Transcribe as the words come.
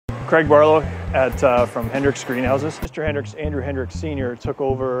Craig Barlow from Hendriks Greenhouses. Mr. Hendriks, Andrew Hendriks Sr. took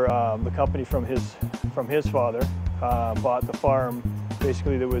over the company from his father, bought the farm.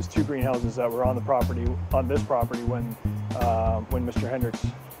 Basically, there was 2 greenhouses that were on this property when Mr. Hendriks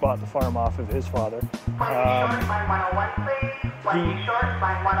bought the farm off of his father.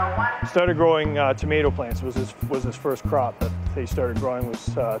 He started growing tomato plants. Was his first crop that they started growing was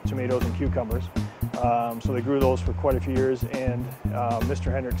tomatoes and cucumbers. So they grew those for quite a few years, and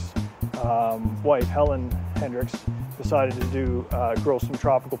Mr. Hendriks' wife, Helen Hendriks, decided to grow some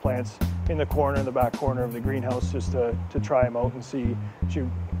tropical plants in the back corner of the greenhouse, just to try them out and see,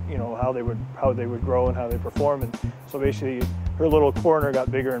 how they would grow and how they perform. And so basically, her little corner got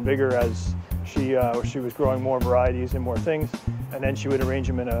bigger and bigger as she was growing more varieties and more things, and then she would arrange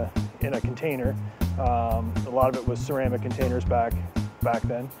them in a container. A lot of it was ceramic containers back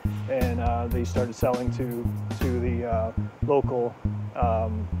then, and they started selling to the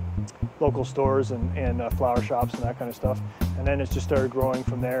local stores and flower shops and that kind of stuff. And then it just started growing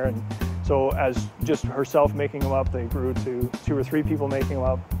from there. And so as just herself making them up, they grew to 2 or 3 people making them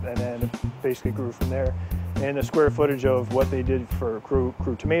up, and then it basically grew from there. And the square footage of what they did for grew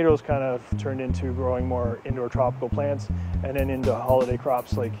tomatoes kind of turned into growing more indoor tropical plants, and then into holiday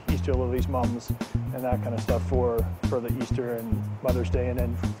crops like Easter lilies, mums, and that kind of stuff for the Easter and Mother's Day, and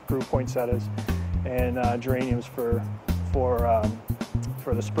then grew poinsettias and geraniums for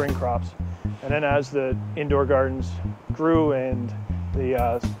the spring crops. And then as the indoor gardens grew and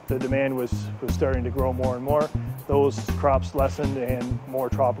the demand was starting to grow more and more, those crops lessened and more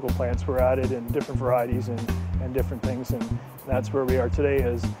tropical plants were added, and different varieties and different things. And that's where we are today,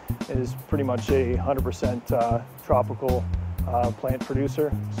 is pretty much a 100% tropical plant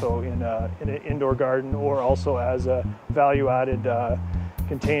producer. So in an indoor garden, or also as a value-added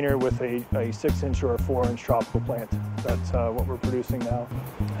container with a 6-inch or a 4-inch tropical plant. That's what we're producing now.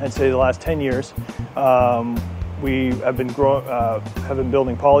 I'd say the last 10 years, we have been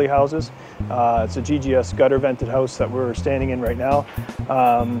building poly houses. It's a GGS gutter vented house that we're standing in right now.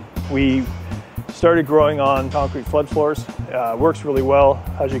 We started growing on concrete flood floors. Works really well,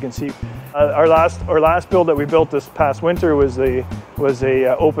 as you can see. Our last build that we built this past winter was a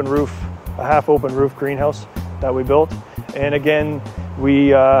open roof, a half open roof greenhouse that we built. And again,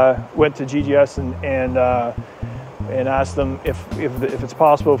 we went to GGS and asked them if it's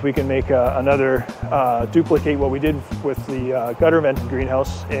possible if we can make another duplicate what we did with the gutter vented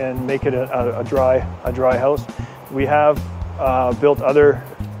greenhouse and make it a dry house. We have built other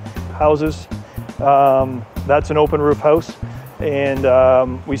houses. That's an open roof house, and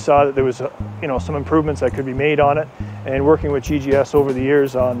we saw that there was some improvements that could be made on it. And working with GGS over the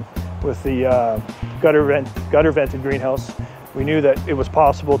years with the gutter vented greenhouse, we knew that it was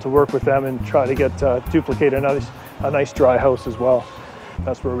possible to work with them and try to duplicate a nice dry house as well.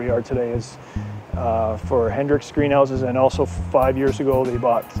 That's where we are today, is for Hendriks Greenhouses. And also 5 years ago they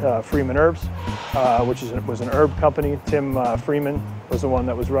bought Freeman Herbs, which was an herb company. Tim Freeman was the one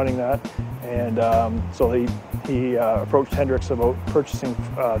that was running that, and so he approached Hendriks about purchasing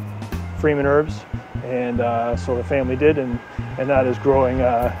Freeman Herbs, and so the family did, and that is growing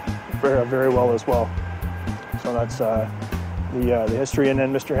very, very well as well. So that's the history. And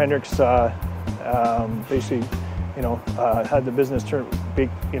then Mr. Hendriks basically had the business turn big.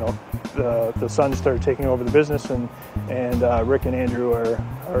 The sons started taking over the business, and Rick and Andrew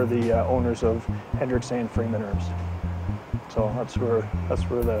are the owners of Hendriks and Freeman Herbs. So that's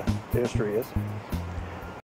where the history is.